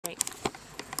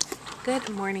Good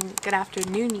morning, good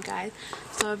afternoon, you guys.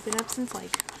 So I've been up since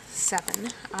like 7.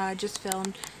 Just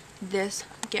filmed this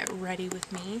get ready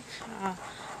with me.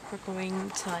 We're going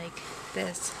to like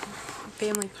this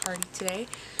family party today.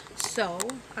 So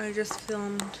I just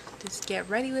filmed this get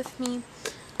ready with me.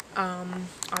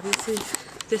 Obviously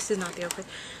this is not the outfit.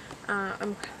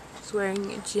 I'm just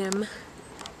wearing gym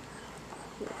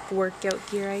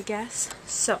workout gear, I guess.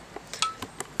 So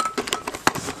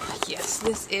yes,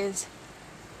 this is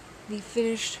the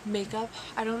finished makeup.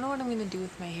 I don't know what I'm gonna do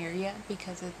with my hair yet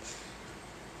because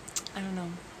I don't know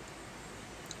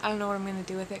what I'm gonna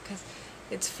do with it because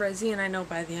it's frizzy, and I know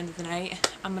by the end of the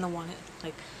night I'm gonna want it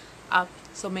like up.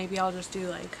 So maybe I'll just do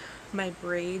like my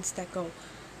braids that go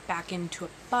back into a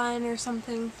bun or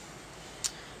something,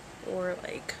 or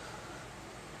like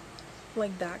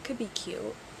that could be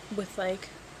cute with like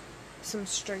some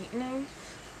straightening.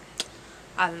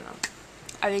 I don't know.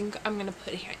 I think I'm gonna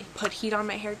put heat on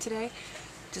my hair today.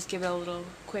 Just give it a little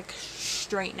quick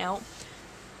straighten out.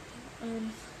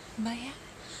 But yeah.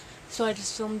 So I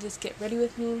just filmed this get ready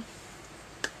with me.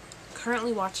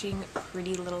 Currently watching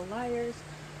Pretty Little Liars.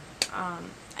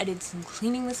 I did some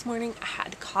cleaning this morning. I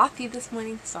had coffee this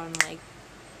morning, so I'm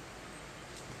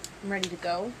ready to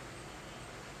go.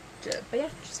 But yeah,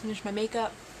 just finished my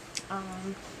makeup.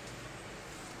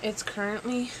 It's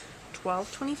currently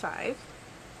 12:25.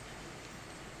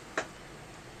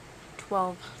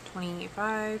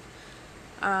 12:25.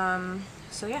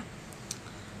 So yeah,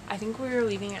 I think we were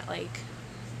leaving at like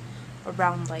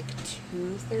around like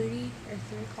 2:30 or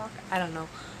 3 o'clock. I don't know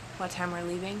what time we're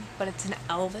leaving, but it's an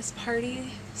Elvis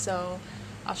party, so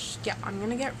I'm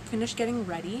gonna finish getting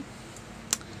ready,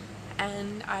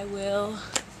 and I will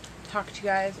talk to you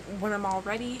guys when I'm all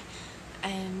ready.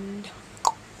 And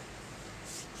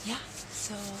yeah,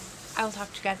 so I will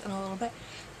talk to you guys in a little bit.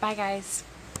 Bye guys.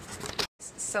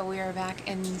 So we are back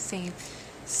in the same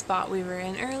spot we were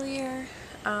in earlier.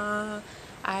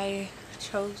 I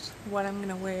chose what I'm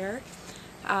gonna wear.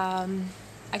 I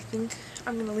think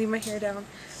I'm gonna leave my hair down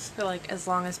for like as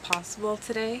long as possible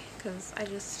today because I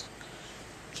just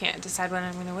can't decide what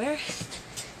I'm gonna wear.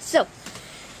 So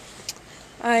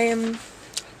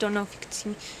don't know if you can see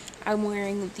me. I'm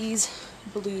wearing these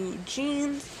blue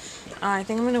jeans. I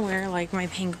think I'm gonna wear like my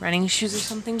pink running shoes or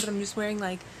something, but I'm just wearing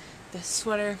like this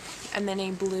sweater and then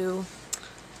a blue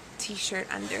t-shirt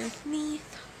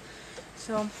underneath.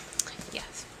 So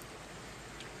yes,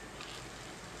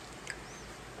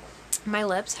 my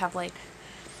lips have like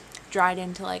dried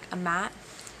into like a matte,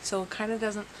 so it kind of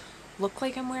doesn't look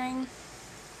like I'm wearing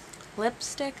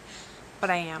lipstick, but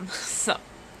I am. So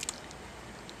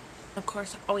of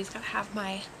course always gotta have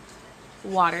my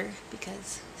water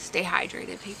because stay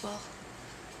hydrated, people.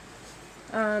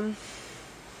 But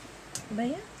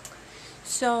yeah,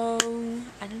 so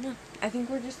I don't know, I think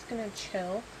we're just gonna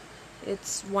chill.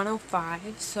 It's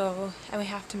 1:05, so, and we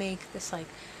have to make this like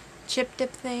chip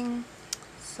dip thing,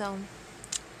 so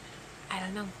I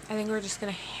don't know. I think we're just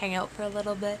gonna hang out for a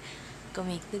little bit, go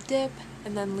make the dip,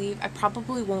 and then leave. I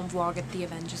probably won't vlog at the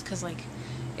event just because like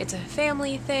it's a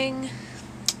family thing,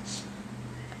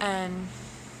 and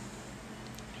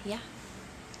yeah.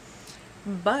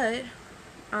 But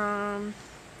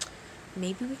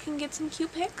maybe we can get some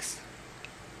cute pics.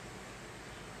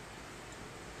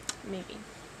 Maybe.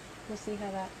 We'll see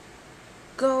how that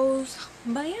goes.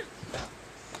 But yeah.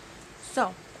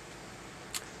 So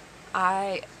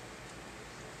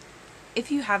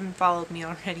if you haven't followed me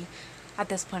already, at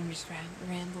this point I'm just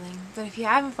rambling, but if you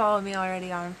haven't followed me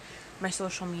already on my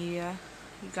social media,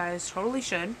 you guys totally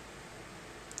should.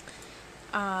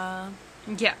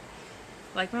 Yeah,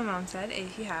 like my mom said,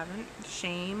 if you haven't,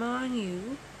 shame on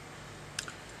you.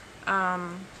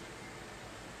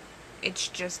 It's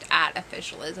just at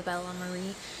official Isabella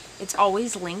Marie. It's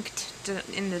always linked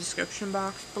in the description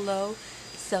box below,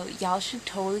 so y'all should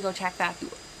totally go check that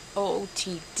out.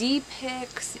 OOTD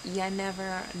pics, you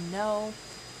never know.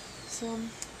 So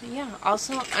yeah,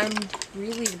 also I'm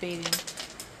really debating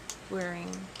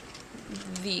wearing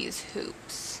these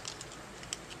hoops.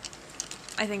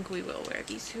 I think we will wear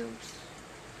these hoops.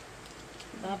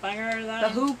 The bigger the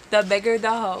hoop, the bigger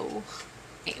the hoe.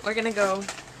 We're gonna go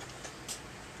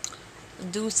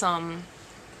do some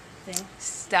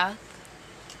stuff,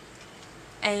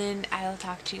 and I'll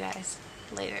talk to you guys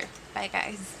later. Bye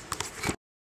guys.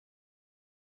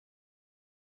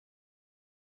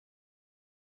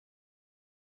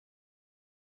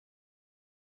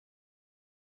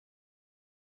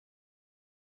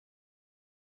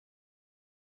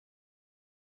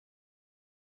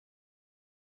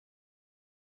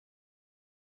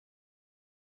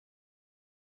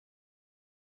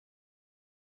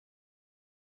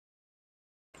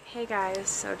 Hey guys,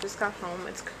 so just got home.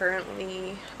 It's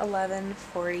currently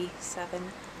 11:47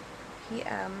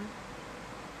 p.m.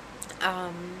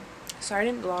 So I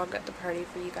didn't vlog at the party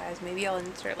for you guys. Maybe I'll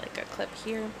insert like a clip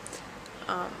here,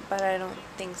 but I don't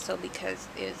think so because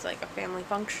it was like a family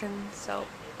function. So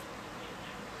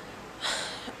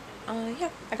yeah,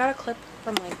 I got a clip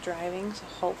from like driving, so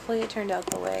hopefully it turned out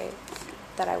the way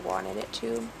that I wanted it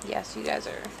to. Yes, you guys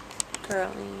are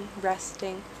currently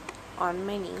resting on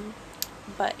my knee,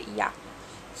 but yeah,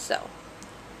 so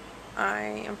I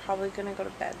am probably gonna go to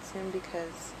bed soon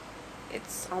because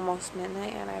it's almost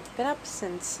midnight and I've been up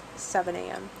since 7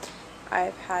 a.m.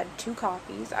 I've had 2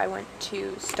 coffees. I went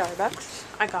to Starbucks.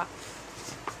 I got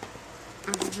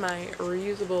my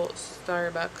reusable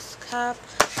Starbucks cup,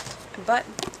 but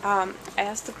I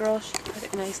asked the girl if she could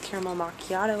put a nice caramel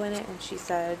macchiato in it, and she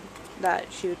said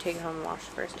that she would take it home and wash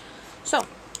it first. So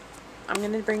I'm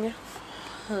gonna bring it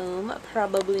home,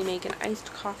 probably make an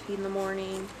iced coffee in the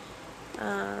morning.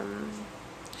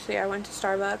 So yeah, I went to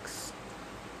Starbucks,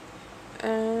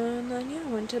 and then yeah,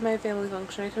 I went to my family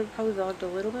function. I could have probably vlogged a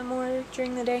little bit more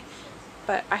during the day,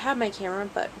 but I have my camera,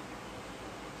 but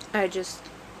I just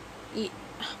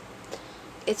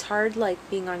it's hard like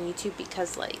being on YouTube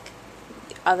because like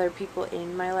other people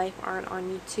in my life aren't on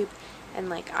YouTube, and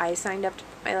like I signed up to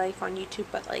put my life on YouTube,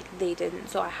 but like they didn't,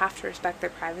 so I have to respect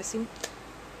their privacy.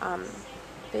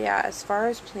 But yeah, as far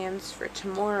as plans for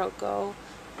tomorrow go,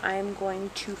 I'm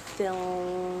going to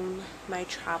film my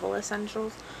travel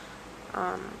essentials.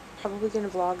 Probably gonna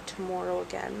vlog tomorrow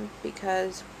again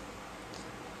because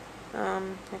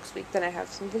next week then I have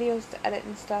some videos to edit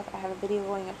and stuff. I have a video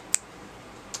going up.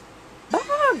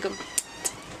 Bog!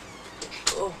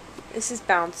 Oh, this is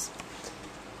Bounce.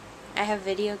 I have a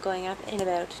video going up in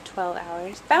about 12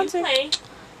 hours. Bouncer! You play.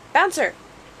 Bouncer!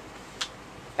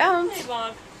 Bounce! You play,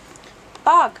 Bog.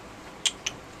 Bog!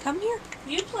 Come here.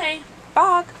 You play.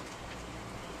 Bog!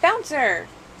 Bouncer!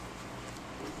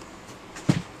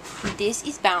 This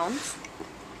is Bounce.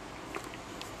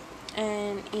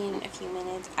 And in a few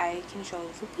minutes I can show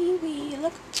you Pee-wee.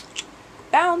 Look.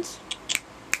 Bounce!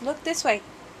 Look this way.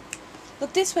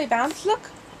 Look this way, Bounce.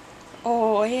 Look.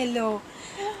 Oh, hello.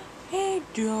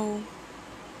 Hello.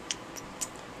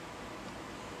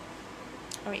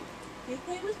 Alright. You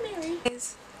play with Mary.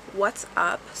 Guys, what's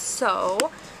up?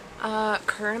 So,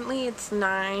 currently it's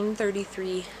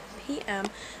 9:33 p.m.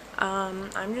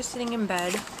 I'm just sitting in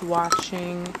bed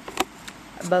watching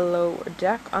Below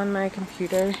Deck on my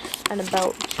computer and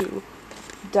about to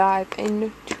dive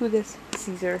into this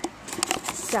Caesar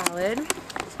salad.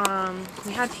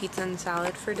 We had pizza and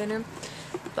salad for dinner,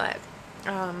 but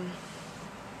I'm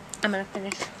gonna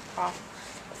finish off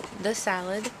the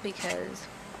salad because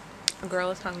a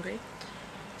girl is hungry.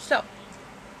 So,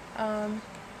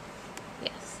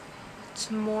 yes,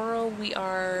 tomorrow we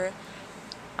are,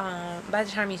 by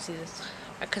the time you see this,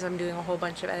 because I'm doing a whole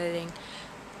bunch of editing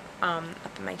up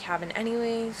in my cabin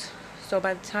anyways, so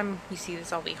by the time you see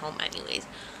this I'll be home anyways,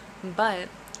 but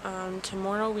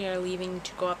tomorrow we are leaving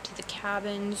to go up to the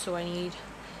cabin, so I need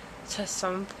to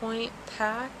some point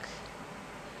pack.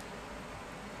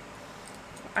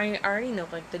 I already know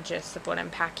like the gist of what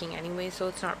I'm packing anyway, so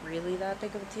it's not really that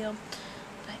big of a deal,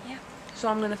 but yeah. So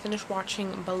I'm gonna finish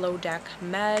watching Below Deck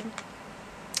Med.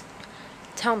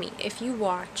 Tell me, if you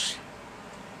watch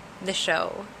the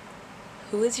show,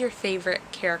 who is your favorite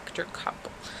character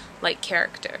couple? Like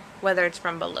character, whether it's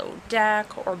from Below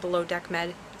Deck or Below Deck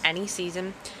Med, any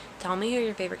season. Tell me who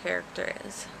your favorite character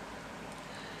is.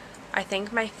 I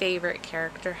think my favorite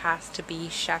character has to be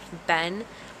Chef Ben.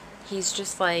 He's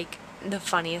just like the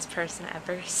funniest person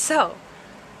ever. So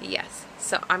yes,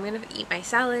 so I'm gonna eat my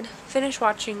salad, finish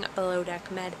watching Below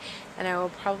Deck Med, and I will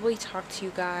probably talk to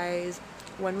you guys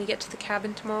when we get to the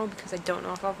cabin tomorrow because I don't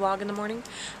know if I'll vlog in the morning,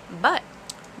 but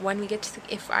when we get to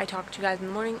if I talk to you guys in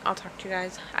the morning, I'll talk to you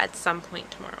guys at some point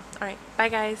tomorrow. Alright, bye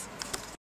guys.